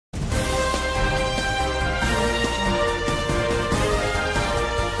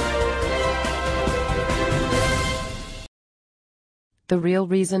The real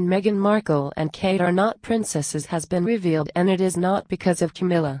reason Meghan Markle and Kate are not princesses has been revealed, and it is not because of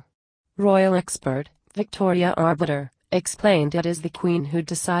Camilla. Royal expert, Victoria Arbiter, explained it is the Queen who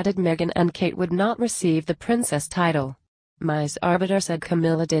decided Meghan and Kate would not receive the princess title. Ms. Arbiter said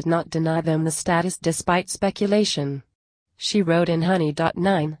Camilla did not deny them the status despite speculation. She wrote in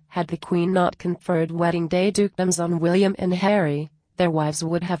Honey.9, had the Queen not conferred wedding day dukedoms on William and Harry, their wives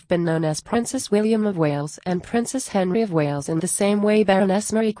would have been known as Princess William of Wales and Princess Henry of Wales in the same way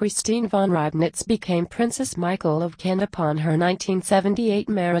Baroness Marie-Christine von Reibnitz became Princess Michael of Kent upon her 1978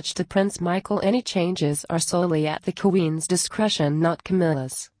 marriage to Prince Michael. Any changes are solely at the Queen's discretion, not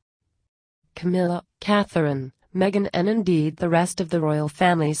Camilla's. Camilla, Catherine, Meghan and indeed the rest of the royal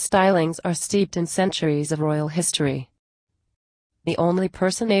family's stylings are steeped in centuries of royal history. The only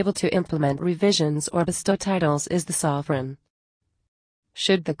person able to implement revisions or bestow titles is the sovereign.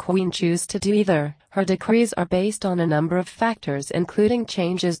 Should the Queen choose to do either, her decrees are based on a number of factors including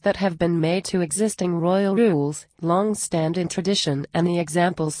changes that have been made to existing royal rules, long-standing tradition and the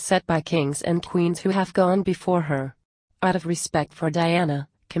examples set by kings and queens who have gone before her. Out of respect for Diana,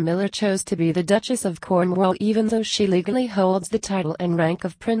 Camilla chose to be the Duchess of Cornwall even though she legally holds the title and rank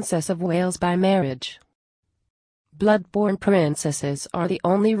of Princess of Wales by marriage. Blood-born princesses are the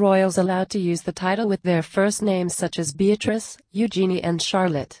only royals allowed to use the title with their first names such as Beatrice, Eugenie and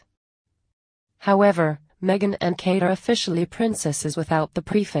Charlotte. However, Meghan and Kate are officially princesses without the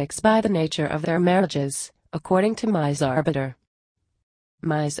prefix by the nature of their marriages, according to Ms. Arbiter.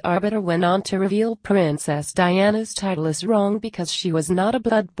 Ms. Arbiter went on to reveal Princess Diana's title is wrong because she was not a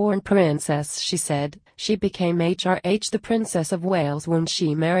blood-born princess. She said, she became HRH the Princess of Wales when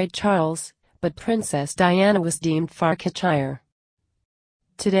she married Charles, but Princess Diana was deemed Farkshire.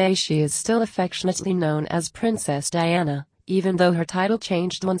 Today she is still affectionately known as Princess Diana, even though her title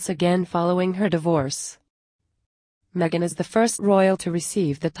changed once again following her divorce. Meghan is the first royal to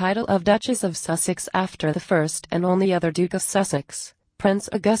receive the title of Duchess of Sussex after the first and only other Duke of Sussex, Prince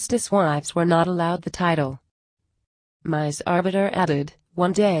Augustus' wives were not allowed the title. Ms. Arbiter added,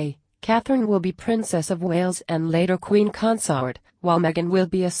 one day, Catherine will be Princess of Wales and later Queen Consort, while Meghan will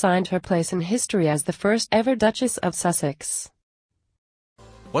be assigned her place in history as the first ever Duchess of Sussex.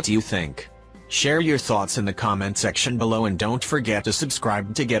 What do you think? Share your thoughts in the comment section below and don't forget to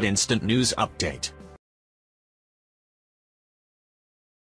subscribe to get instant news update.